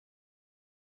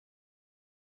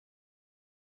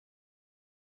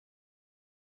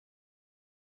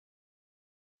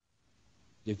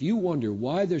If you wonder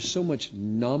why there's so much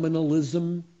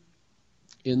nominalism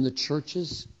in the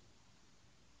churches,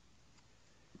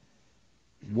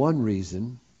 one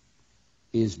reason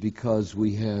is because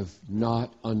we have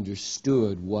not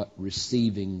understood what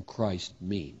receiving Christ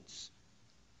means.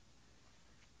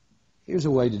 Here's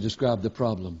a way to describe the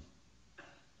problem.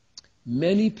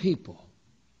 Many people,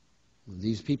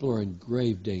 these people are in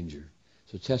grave danger,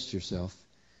 so test yourself,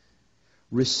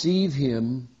 receive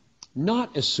Him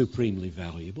not as supremely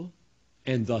valuable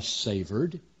and thus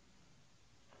savored,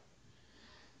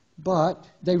 but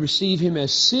they receive Him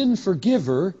as sin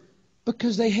forgiver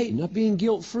because they hate, not being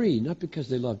guilt-free, not because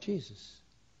they love Jesus.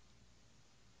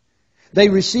 They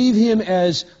receive Him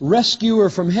as rescuer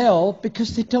from hell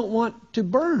because they don't want to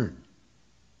burn.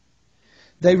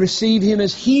 They receive Him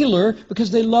as healer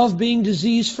because they love being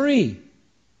disease-free.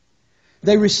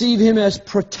 They receive Him as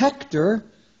protector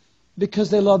because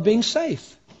they love being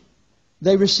safe.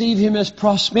 They receive Him as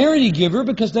prosperity giver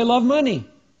because they love money.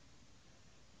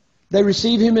 They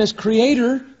receive Him as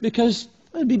creator because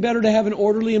it'd be better to have an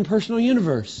orderly and personal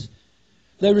universe.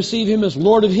 They receive Him as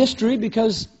Lord of history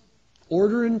because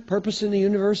order and purpose in the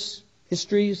universe,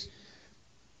 history is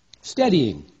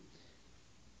steadying.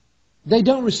 They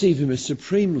don't receive Him as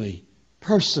supremely,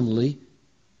 personally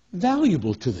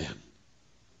valuable to them.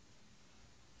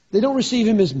 They don't receive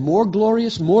Him as more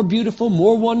glorious, more beautiful,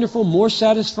 more wonderful, more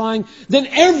satisfying than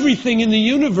everything in the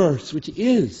universe, which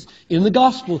is, in the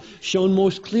gospel, shown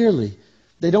most clearly.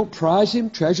 They don't prize Him,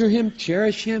 treasure Him,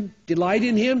 cherish Him, delight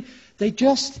in Him. They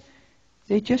just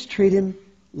treat Him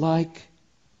like,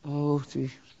 I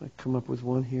come up with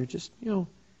one here, something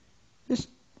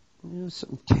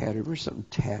tattered. Where's something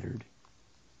tattered?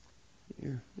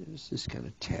 Here, it's this kind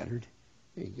of tattered.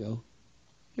 There you go.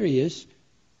 Here he is.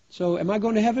 So, am I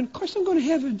going to heaven? Of course I'm going to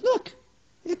heaven. Look,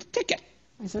 I got the ticket.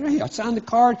 I said, right here, I signed the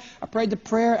card, I prayed the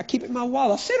prayer, I keep it in my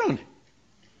wallet, I sit on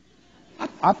it.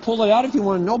 I pull it out if you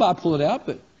want to know about it, I pull it out,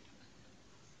 but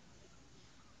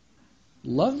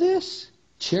love this,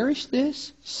 cherish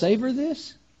this, savor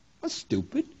this. That's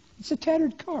stupid. It's a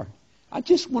tattered card. I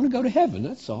just want to go to heaven,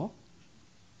 that's all.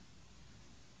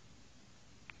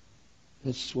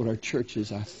 That's what our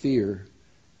churches, I fear,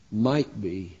 might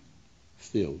be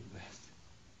filled with.